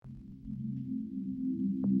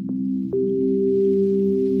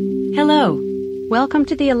Hello. Welcome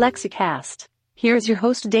to the Alexa Cast. Here's your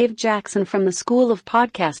host, Dave Jackson from the School of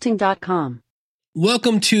Podcasting.com.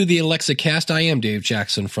 Welcome to the Alexa Cast. I am Dave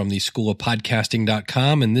Jackson from the School of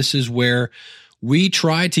Podcasting.com, and this is where we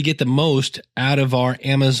try to get the most out of our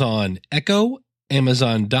Amazon Echo,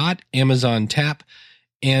 Amazon Dot, Amazon Tap,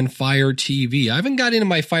 and Fire TV. I haven't got into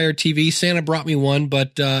my Fire TV. Santa brought me one,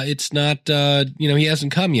 but it's not, he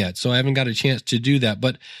hasn't come yet, so I haven't got a chance to do that.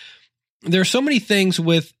 But there are so many things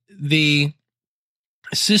with the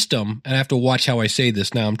system, and I have to watch how I say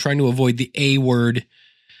this now. I'm trying to avoid the A word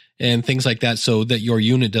and things like that so that your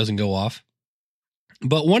unit doesn't go off.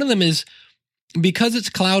 But one of them is, because it's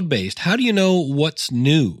cloud-based, how do you know what's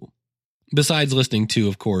new? Besides listening to,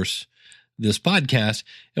 of course, this podcast.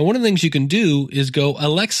 And one of the things you can do is go,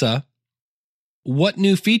 Alexa, what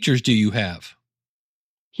new features do you have?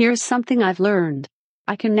 Here's something I've learned.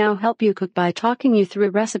 I can now help you cook by talking you through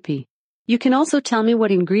a recipe. You can also tell me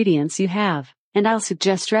what ingredients you have, and I'll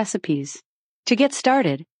suggest recipes. To get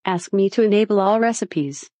started, ask me to enable all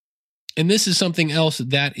recipes. And this is something else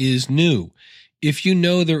that is new. If you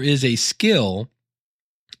know there is a skill,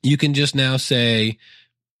 you can just now say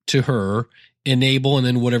to her, enable, and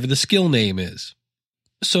then whatever the skill name is.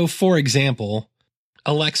 So, for example,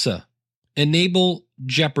 Alexa, enable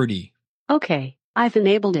Jeopardy. Okay, I've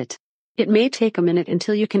enabled it. It may take a minute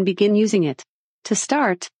until you can begin using it. To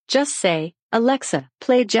start, just say, Alexa,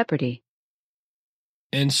 play Jeopardy.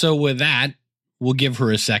 And so with that, we'll give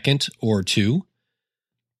her a second or two.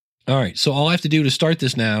 All right, so all I have to do to start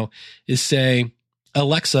this now is say,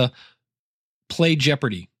 Alexa, play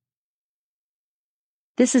Jeopardy.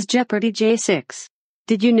 This is Jeopardy J6.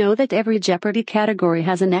 Did you know that every Jeopardy category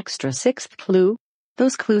has an extra sixth clue?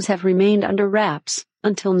 Those clues have remained under wraps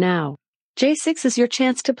until now. J6 is your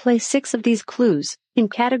chance to play 6 of these clues in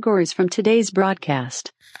categories from today's broadcast.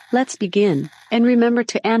 Let's begin, and remember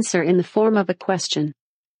to answer in the form of a question.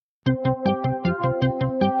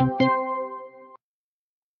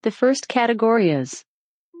 The first category is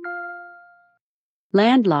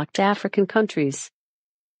landlocked African countries.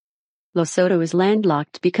 Lesotho is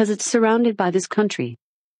landlocked because it's surrounded by this country.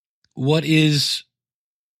 What is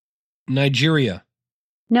Nigeria?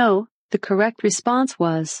 No, the correct response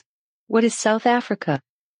was, what is South Africa?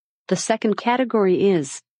 The second category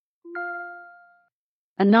is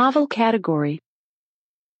a novel category.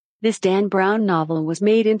 This Dan Brown novel was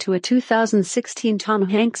made into a 2016 Tom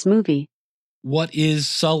Hanks movie. What is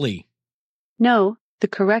Sully? No, the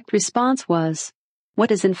correct response was,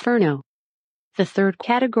 what is Inferno? The third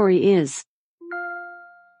category is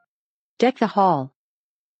deck the hall.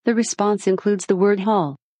 The response includes the word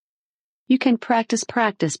hall. You can practice,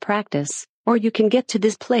 or you can get to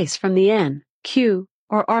this place from the N, Q,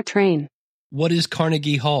 or R train. What is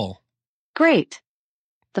Carnegie Hall? Great.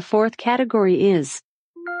 The fourth category is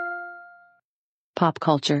pop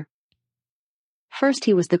culture. First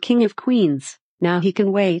he was the king of Queens, now he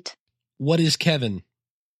can wait. What is Kevin?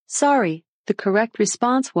 Sorry, the correct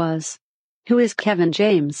response was, who is Kevin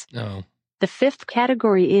James? Oh. The fifth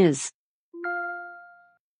category is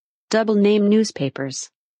double name newspapers.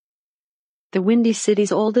 The Windy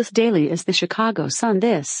City's oldest daily is the Chicago Sun.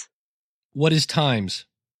 What is Times?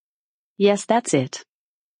 Yes, that's it.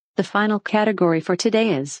 The final category for today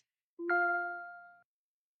is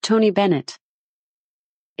Tony Bennett.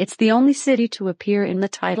 It's the only city to appear in the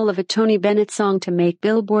title of a Tony Bennett song to make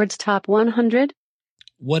Billboard's Top 100.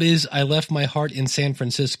 What is I Left My Heart in San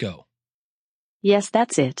Francisco? Yes,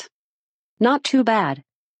 that's it. Not too bad.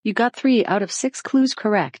 You got 3 out of 6 clues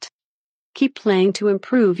correct. Keep playing to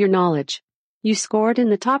improve your knowledge. You scored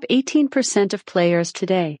in the top 18% of players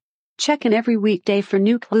today. Check in every weekday for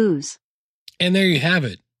new clues. And there you have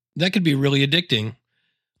it. That could be really addicting.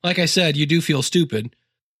 Like I said, you do feel stupid.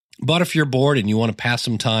 But if you're bored and you want to pass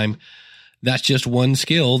some time, that's just one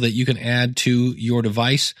skill that you can add to your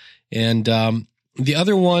device. And the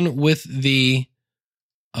other one with the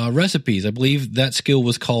recipes, I believe that skill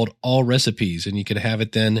was called All Recipes. And you could have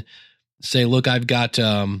it then say, look, I've got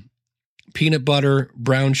peanut butter,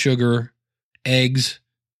 brown sugar, eggs,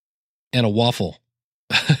 and a waffle.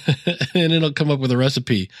 And it'll come up with a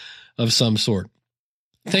recipe of some sort.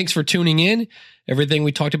 Thanks for tuning in. Everything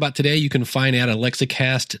we talked about today, you can find at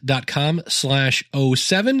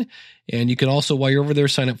alexacast.com/07. And you can also, while you're over there,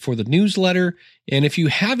 sign up for the newsletter. And if you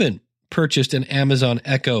haven't purchased an Amazon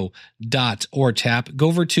Echo, Dot, or Tap, go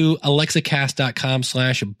over to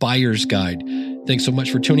alexacast.com/buyer's guide. Thanks so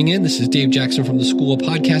much for tuning in. This is Dave Jackson from the School of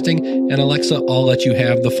Podcasting. And Alexa, I'll let you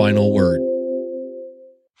have the final word.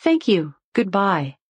 Thank you. Goodbye.